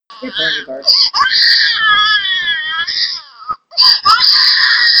You're horny, Bart.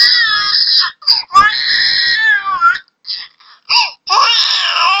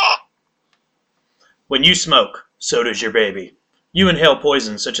 When you smoke, so does your baby. You inhale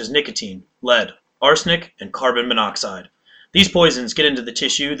poisons such as nicotine, lead, arsenic, and carbon monoxide. These poisons get into the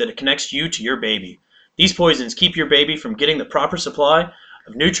tissue that connects you to your baby. These poisons keep your baby from getting the proper supply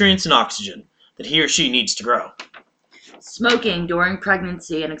of nutrients and oxygen that he or she needs to grow. Smoking during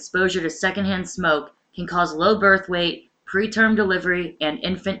pregnancy and exposure to secondhand smoke can cause low birth weight, preterm delivery, and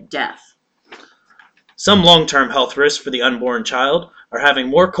infant death. Some long-term health risks for the unborn child are having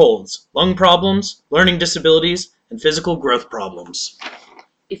more colds, lung problems, learning disabilities, and physical growth problems.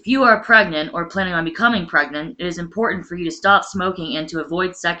 If you are pregnant or planning on becoming pregnant, it is important for you to stop smoking and to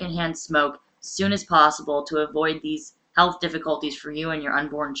avoid secondhand smoke as soon as possible to avoid these health difficulties for you and your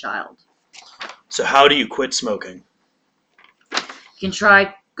unborn child. So how do you quit smoking? You can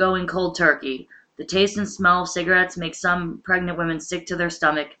try going cold turkey. The taste and smell of cigarettes make some pregnant women sick to their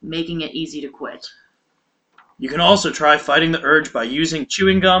stomach, making it easy to quit. You can also try fighting the urge by using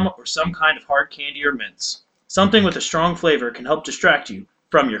chewing gum or some kind of hard candy or mints. Something with a strong flavor can help distract you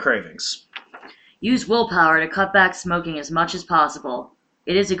from your cravings. Use willpower to cut back smoking as much as possible.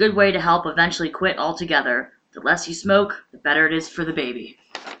 It is a good way to help eventually quit altogether. The less you smoke, the better it is for the baby.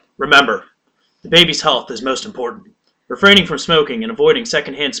 Remember, the baby's health is most important. Refraining from smoking and avoiding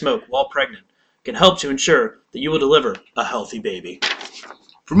secondhand smoke while pregnant can help to ensure that you will deliver a healthy baby.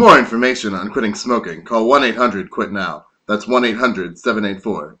 For more information on quitting smoking, call 1-800-QUIT-NOW. That's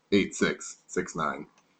 1-800-784-8669.